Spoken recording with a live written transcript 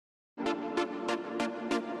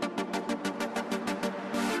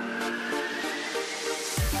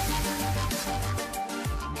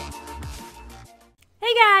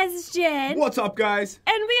it's Jen. What's up, guys?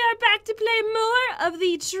 And we are back to play more of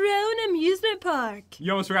the TRONE amusement park.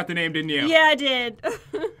 You almost forgot the name, didn't you? Yeah, I did.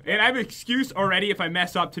 And I have an excuse already if I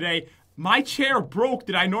mess up today. My chair broke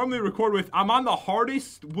that I normally record with. I'm on the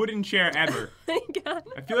hardest wooden chair ever. Oh my God.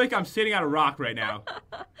 I feel like I'm sitting on a rock right now.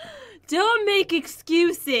 Don't make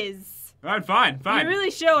excuses. All right, fine. You're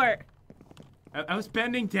really short. I was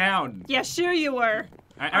bending down. Yeah, sure you were.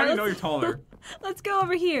 I already know you're taller. Let's go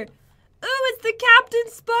over here. Ooh, it's the Captain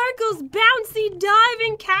Sparkle's bouncy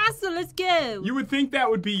diving castle. Let's go. You would think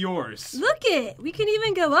that would be yours. Look it. We can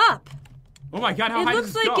even go up. Oh my God, how high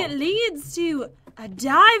does It this looks like go? it leads to a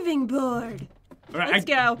diving board. All right, Let's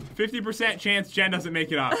go. 50% chance Jen doesn't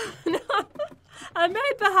make it up. No, I'm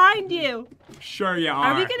right behind you. Sure you are.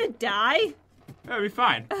 Are we gonna die? That'll be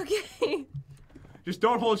fine. Okay. Just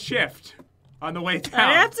don't hold shift on the way down.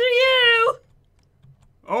 After you.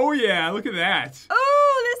 Oh yeah, look at that.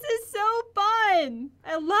 Oh, this is so fun.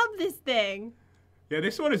 I love this thing. Yeah,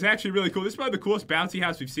 this one is actually really cool. This is probably the coolest bouncy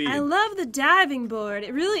house we've seen. I love the diving board.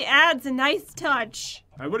 It really adds a nice touch.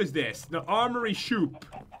 All right, what is this? The Armory Shoop.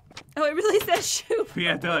 Oh, it really says shoot.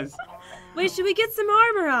 Yeah, it does. Wait, should we get some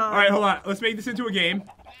armor on? All right, hold on. Let's make this into a game.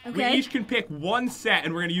 Okay. We each can pick one set,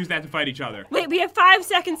 and we're going to use that to fight each other. Wait, we have 5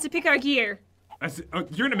 seconds to pick our gear. You're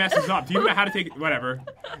going to mess this up. Do you know how to take it? Whatever.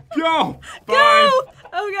 Go! 5, Go!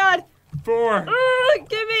 Oh, God. 4,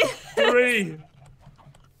 Give me. 3,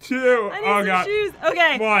 2, I need oh some God. shoes.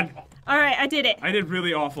 Okay. 1. All right, I did it. I did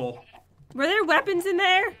really awful. Were there weapons in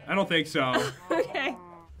there? I don't think so. Okay.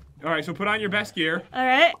 All right, so put on your best gear. All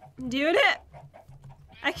right, I'm doing it.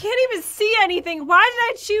 I can't even see anything. Why did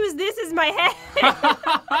I choose this as my head?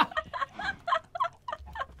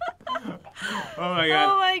 Oh my God.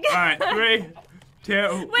 Oh my God. All right, 3,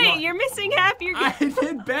 2, Wait, 1. you're missing half your I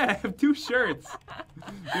did bet. I have 2 shirts.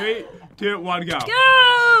 3, 2, 1, go. Go!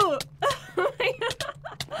 Oh my God.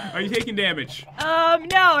 Are you taking damage? No,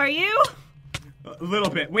 are you? A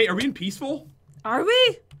little bit. Wait, are we in peaceful? Are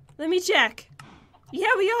we? Let me check. Yeah,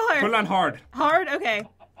 we are. Put it on hard. Hard? Okay.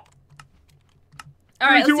 All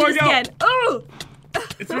right, 3, 2, let's do 1, this go. again. Ooh!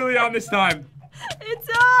 It's really on this time. It's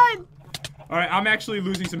on! All right, I'm actually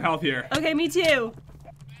losing some health here. Okay, me too.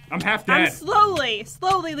 I'm half I'm dead. slowly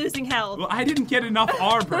losing health. Well, I didn't get enough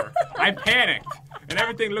armor. I panicked, and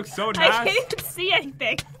everything looks so nice. I can't even see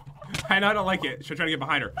anything. I know I don't like it. Should I try to get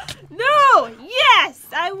behind her? No! Yes!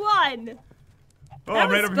 I won! Oh, That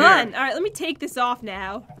I'm right was over fun. here. All right, let me take this off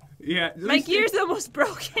now. Yeah. My gear's almost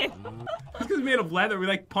broken. Because it's made of leather. We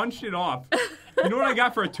like punched it off. You know what I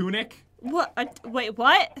got for a tunic? What? Wait,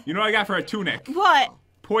 what? You know what I got for a tunic? What?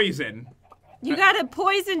 Poison. You got a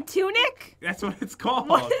poison tunic? That's what it's called.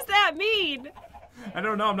 What does that mean? I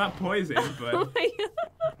don't know. I'm not poisoned, Oh but my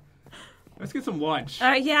God. let's get some lunch.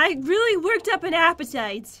 Yeah, I really worked up an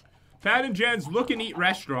appetite. Pat and Jen's Look and Eat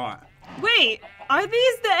restaurant. Wait, are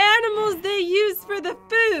these the animals they use for the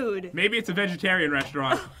food? Maybe it's a vegetarian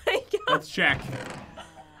restaurant. Oh my God. Let's check.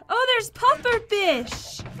 Oh, there's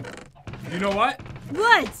pufferfish. You know what?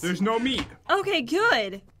 What? There's no meat. Okay,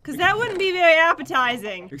 good. Because that wouldn't be very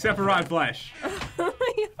appetizing. Except for rotten flesh. Oh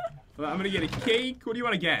my God. Well, I'm gonna get a cake. What do you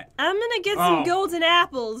want to get? I'm gonna get some golden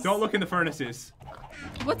apples. Don't look in the furnaces.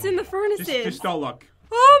 What's in the furnaces? Just don't look.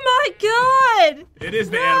 Oh my God! It is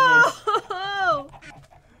the animals. No!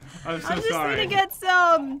 I'm so I'm just sorry. gonna get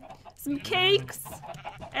some cakes,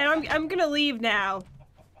 and I'm gonna leave now.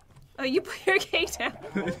 Oh, you put your cake down.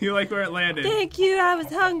 You like where it landed? Thank you. I was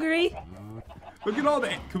hungry. Look at all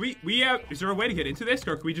the. Can we have? Is there a way to get into this,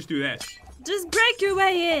 or can we just do this? Just break your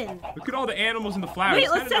way in. Look at all the animals and the flowers. Wait,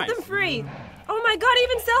 It's let's kinda set them nice. free. Oh my God!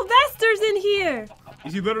 Even Sylvester's in here.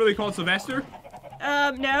 Is he literally called Sylvester?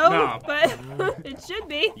 No, but it should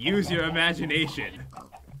be. Use your imagination.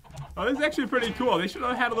 Oh, this is actually pretty cool. They should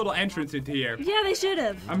have had a little entrance into here. Yeah, they should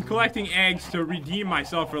have. I'm collecting eggs to redeem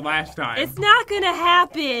myself for last time. It's not gonna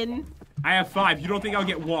happen. I have 5. You don't think I'll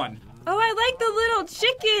get 1? Oh, I like the little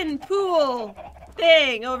chicken pool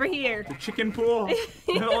thing over here. The chicken pool?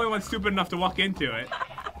 You're the only one stupid enough to walk into it.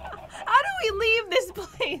 How do we leave this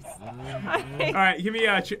place? All right, give me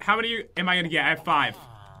how many am I gonna get? I have 5.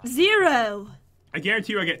 0. I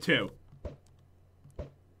guarantee you I get 2.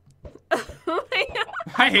 Oh my God.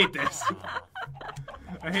 I hate this.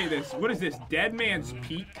 I hate this. What is this? Dead Man's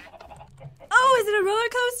Peak? Oh, is it a roller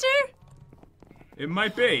coaster? It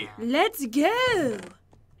might be. Let's go.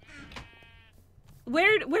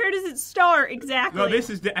 Where does it start exactly? No, this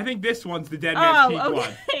is. I think this one's the Dead Man's Peak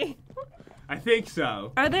one. Okay. I think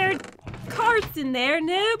so. Are there carts in there?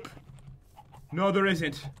 Nope. No, there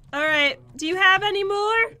isn't. All right. Do you have any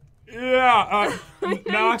more? Yeah. No, you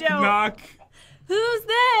knock, don't. knock. Who's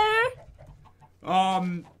there?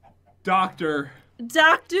 Doctor.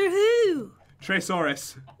 Doctor Who.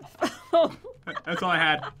 Tresaurus. Oh, That's all I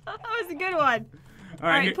had. that was a good one. All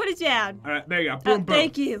right, Put it down. All right, there you go. Boom, boom.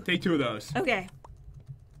 Thank you. Take 2 of those. Okay.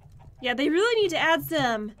 Yeah, they really need to add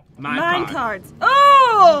some Mine cards.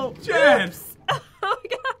 Oh! Jen! Oops. Oh,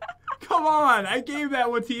 God. Come on, I gave that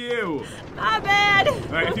one to you. My bad. All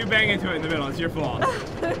right, if you bang into it in the middle, it's your fault. All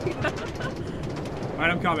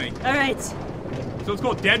right, I'm coming. All right. So it's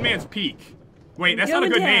called Dead Man's Peak. Wait, that's not a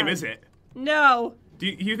Going good down. name, is it? No. Do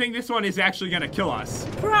you think this one is actually gonna kill us?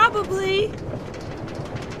 Probably.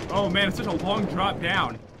 Oh man, it's such a long drop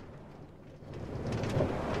down.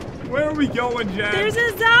 Where are we going, Jen? There's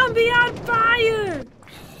a zombie on fire.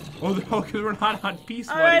 Oh, because we're not on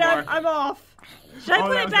peaceful All right, anymore. I'm off. Should I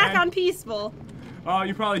put it back on peaceful? Oh,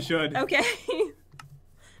 you probably should. Okay.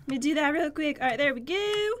 Let me do that real quick. All right, there we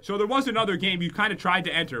go. So there was another game you kind of tried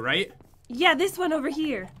to enter, right? Yeah, this one over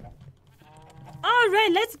here. All right,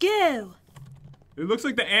 let's go. It looks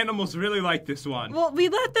like the animals really like this one. Well, we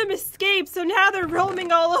let them escape, so now they're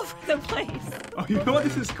roaming all over the place. Oh, you know what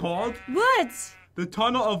this is called? What? The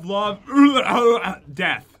Tunnel of Love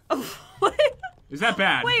Death. Oh, what? Is that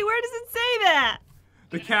bad? Wait, where does it say that?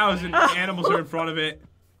 The cows and animals are in front of it.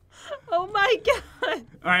 Oh my God.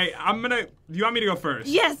 All right, do you want me to go first?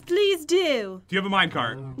 Yes, please do. Do you have a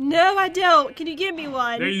minecart? No, I don't. Can you give me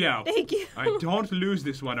one? There you go. Thank you. All right, don't lose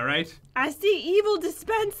this one, all right? I see evil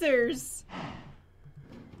dispensers.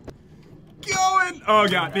 Going! Oh,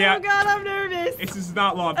 God. Yeah. Oh God, I'm nervous. This is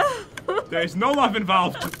not love. There's no love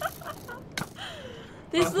involved.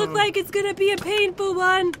 This looks like it's gonna be a painful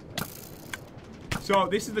one. So,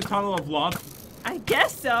 this is the Tunnel of Love. I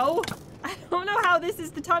guess so. I don't know how this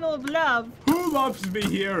is the Tunnel of Love. Who loves me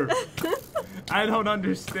here? I don't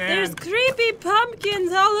understand. There's creepy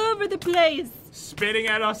pumpkins all over the place. Spitting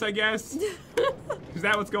at us, I guess? Is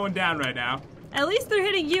that what's going down right now? At least they're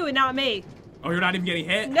hitting you and not me. Oh, you're not even getting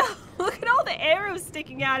hit? No, look at all the arrows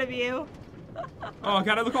sticking out of you. Oh,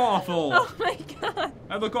 God, I look awful. Oh my God.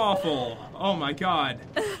 I look awful. Oh, my God.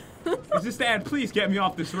 Is this the end? Please get me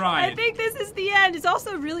off this ride. I think this is the end. It's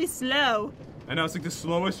also really slow. I know, it's like the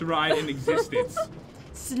slowest ride in existence.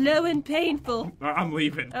 Slow and painful. I'm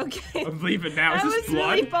leaving. Okay. I'm leaving now. Is That this was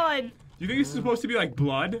blood? really fun. Do you think this is supposed to be like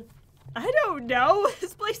blood? I don't know.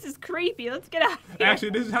 This place is creepy. Let's get out of here.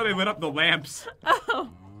 Actually, this is how they lit up the lamps. Oh.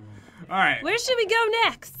 All right. Where should we go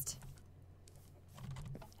next?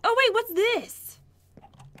 Oh, wait, what's this?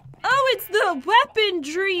 Oh, it's the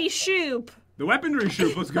weaponry shoop. The weaponry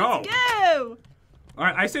shoot. Let's go. Let's go. All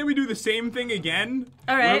right, I say we do the same thing again.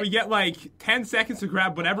 All right. Where we get like 10 seconds to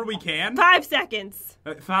grab whatever we can. 5 seconds.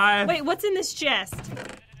 5. Wait, what's in this chest?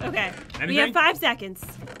 Okay. We Anything? have 5 seconds.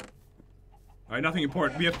 All right, nothing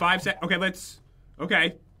important. We have 5 seconds. Okay, let's.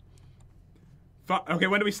 Okay. Okay,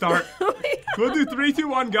 when do we start? We'll do 3, 2,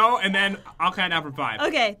 1, go, and then I'll count down from 5.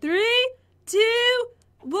 Okay, 3, 2,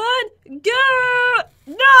 1, go!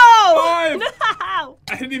 No! 5. No!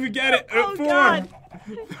 I didn't even get it. Oh, 4. God.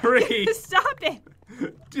 3. Stop it.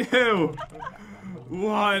 2.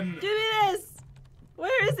 1. Give me this.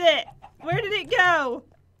 Where is it? Where did it go?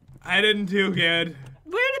 I didn't do good.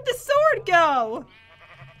 Where did the sword go?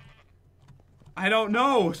 I don't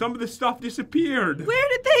know. Some of the stuff disappeared. Where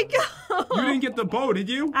did they go? You didn't get the bow, did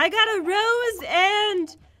you? I got a rose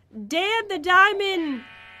and Dan the Diamond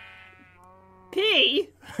P.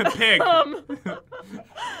 Pig.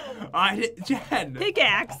 Jen.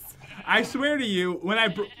 Pickaxe. I swear to you, when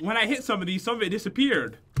I hit some of these, some of it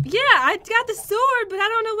disappeared. Yeah, I got the sword, but I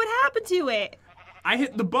don't know what happened to it. I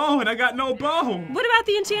hit the bow and I got no bow. What about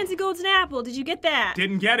the enchanted golden apple? Did you get that?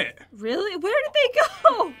 Didn't get it. Really? Where did they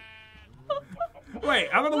go? Wait,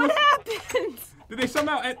 I'm gonna What look. happened? Did they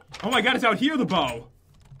somehow? Oh my God, it's out here. The bow.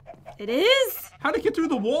 It is? How'd it get through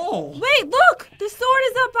the wall? Wait, look! The sword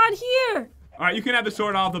is up on here! All right, you can have the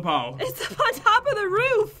sword off the bow. It's up on top of the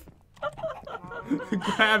roof!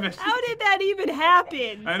 Grab it. How did that even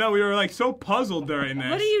happen? I know, we were like so puzzled during this.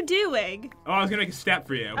 What are you doing? Oh, I was gonna make a step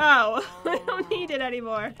for you. Oh, I don't need it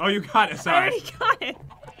anymore. Oh, you got it, I sorry. already got it.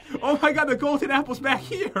 Oh my God, the golden apple's back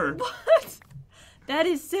here. What? That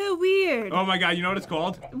is so weird. Oh my God, you know what it's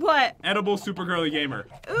called? What? Edible Super Girly Gamer.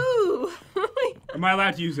 Ooh. Am I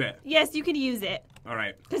allowed to use it? Yes, you can use it. All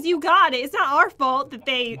right. Because you got it. It's not our fault that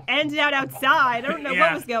they ended out outside. I don't know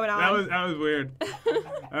what was going on. That was weird.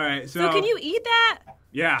 All right, so. So can you eat that?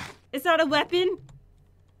 Yeah. It's not a weapon?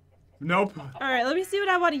 Nope. All right, let me see what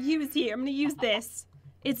I want to use here. I'm going to use this.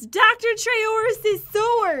 It's Dr. Treoris'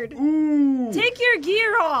 sword. Ooh. Take your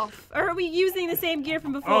gear off. Or are we using the same gear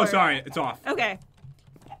from before? Oh, sorry, it's off. Okay.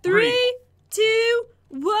 3, 2,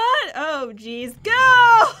 1. Oh, jeez. Go!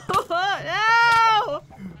 No!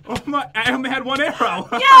 Oh my! I only had one arrow.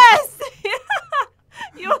 Yes!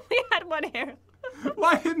 one arrow.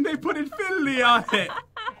 Why didn't they put infinity on it?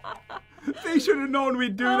 They should have known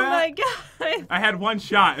we'd do that. Oh my god. I had one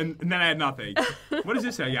shot and then I had nothing. What is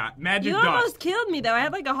this I got? Magic dust. You almost killed me though. I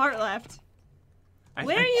had like a heart left.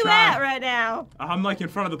 Where are you at right now? I'm like in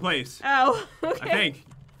front of the place. Oh, okay. I think.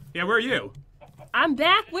 Yeah, where are you? I'm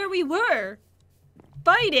back where we were.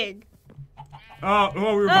 Fighting. Oh, we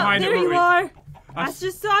were behind it. There you are. I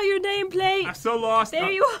just saw your nameplate. I'm so lost.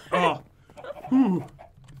 There you are. All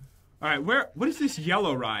right, what is this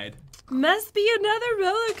yellow ride? Must be another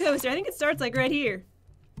roller coaster. I think it starts like right here.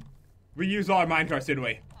 We used all our minecarts, didn't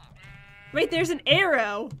we? Wait, there's an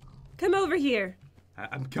arrow. Come over here.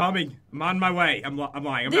 I'm coming. I'm on my way. I'm lying. I'm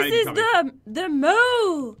not even This coming. is the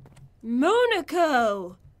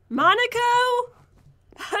Monaco. Monaco?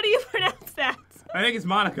 How do you pronounce that? I think it's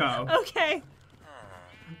Monaco. Okay.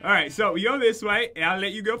 All right, so we go this way, and I'll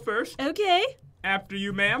let you go first. Okay. After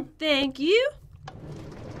you, ma'am. Thank you.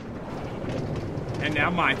 And now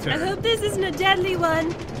my turn. I hope this isn't a deadly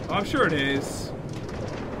one. Oh, I'm sure it is.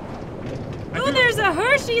 Oh, there's a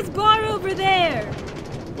Hershey's bar over there.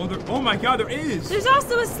 Oh my god, there is. There's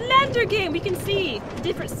also a Slender game. We can see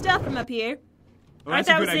different stuff from up here. Well, that's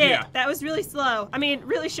a good idea. That was really slow. I mean,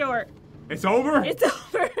 really short. It's over? It's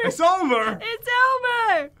over. It's over. It's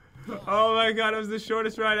over. Oh my god, it was the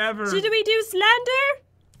shortest ride ever. Should we do Slender?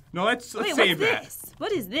 No, let's Wait, save that. What's this?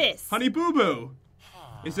 What is this? Honey Boo Boo.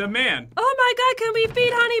 It's a man. Oh my god, can we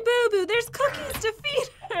feed Honey Boo Boo? There's cookies to feed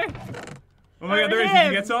her. Oh my god, there is. Did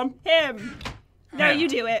you get some? Him. No, you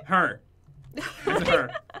do it. Her. It's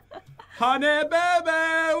her. Honey Boo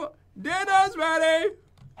Boo, dinner's ready.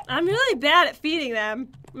 I'm really bad at feeding them.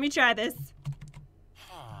 Let me try this.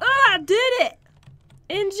 Oh, I did it.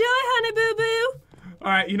 Enjoy, Honey Boo Boo.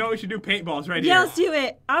 All right, you know what we should do? Paintballs right here. Yeah, let's do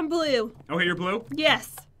it. I'm blue. Okay, you're blue?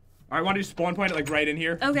 Yes. All right, want to do spawn point it like right in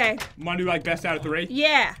here? Okay. Want to do like best out of 3?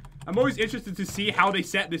 Yeah. I'm always interested to see how they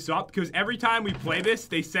set this up because every time we play this,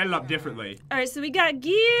 they set it up differently. All right, so we got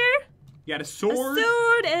gear. You got a sword. A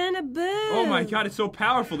sword and a bow. Oh my god, it's so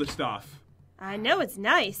powerful, this stuff. I know, it's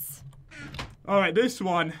nice. All right, this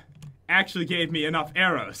one actually gave me enough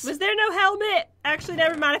arrows. Was there no helmet? Actually,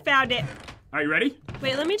 never mind, I found it. Are you ready?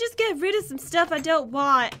 Wait, let me just get rid of some stuff I don't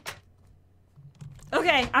want.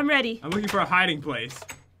 Okay, I'm ready. I'm looking for a hiding place.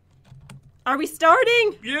 Are we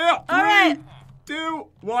starting? Yeah. All right. 3, 2,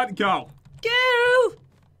 1, go. Go!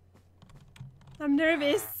 I'm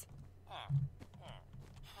nervous.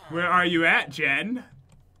 Where are you at, Jen?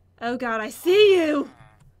 Oh god, I see you.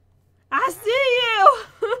 I see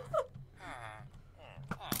you.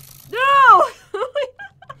 No!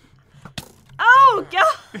 Oh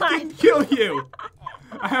god! I didn't kill you.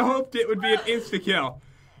 I hoped it would be an insta-kill.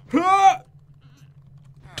 Ah!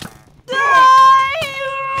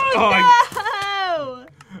 Oh, no!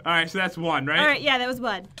 All right, so that's 1, right? All right, yeah, that was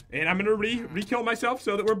 1. And I'm gonna re-kill myself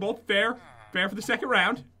so that we're both fair for the second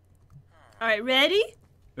round. All right, ready?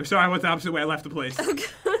 Oh, sorry, I went the opposite way. I left the place. Okay.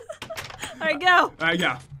 All right, go. All right,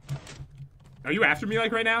 go. Are you after me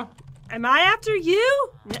like right now? Am I after you?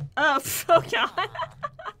 No. Oh god.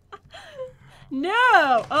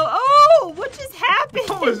 No. Oh, what just happened?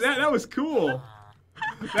 What was that? That was cool.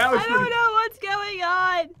 That was I don't know what's going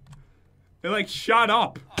on. It like shot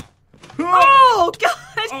up. Oh god.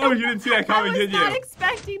 Oh, you didn't see that coming, did you? I was not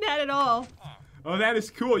expecting that at all. Oh, that is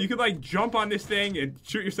cool. You could like jump on this thing and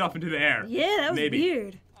shoot yourself into the air. Yeah, that was Maybe.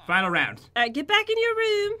 weird. Final round. All right, get back in your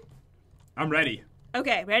room. I'm ready.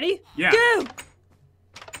 Okay, ready? Yeah. Go.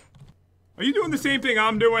 Are you doing the same thing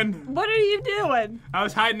I'm doing? What are you doing? I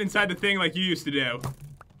was hiding inside the thing like you used to do.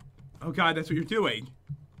 Oh god, that's what you're doing.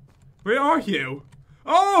 Where are you?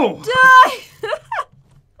 Oh! Die!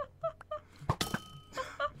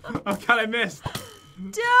 Oh god, I missed.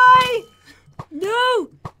 Die! No!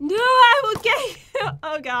 No, I will get you!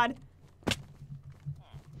 Oh god.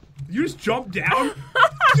 You just jumped down?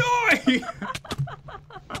 Die!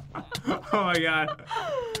 Oh my god.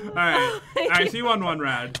 Alright. Alright, so you won 1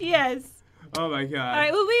 round. Yes. Oh my god.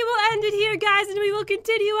 Alright, well, we will end it here, guys, and we will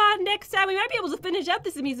continue on next time. We might be able to finish up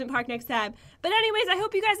this amusement park next time. But anyways, I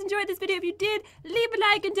hope you guys enjoyed this video. If you did, leave a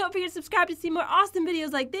like, and don't forget to subscribe to see more awesome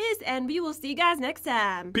videos like this, and we will see you guys next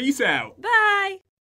time. Peace out. Bye!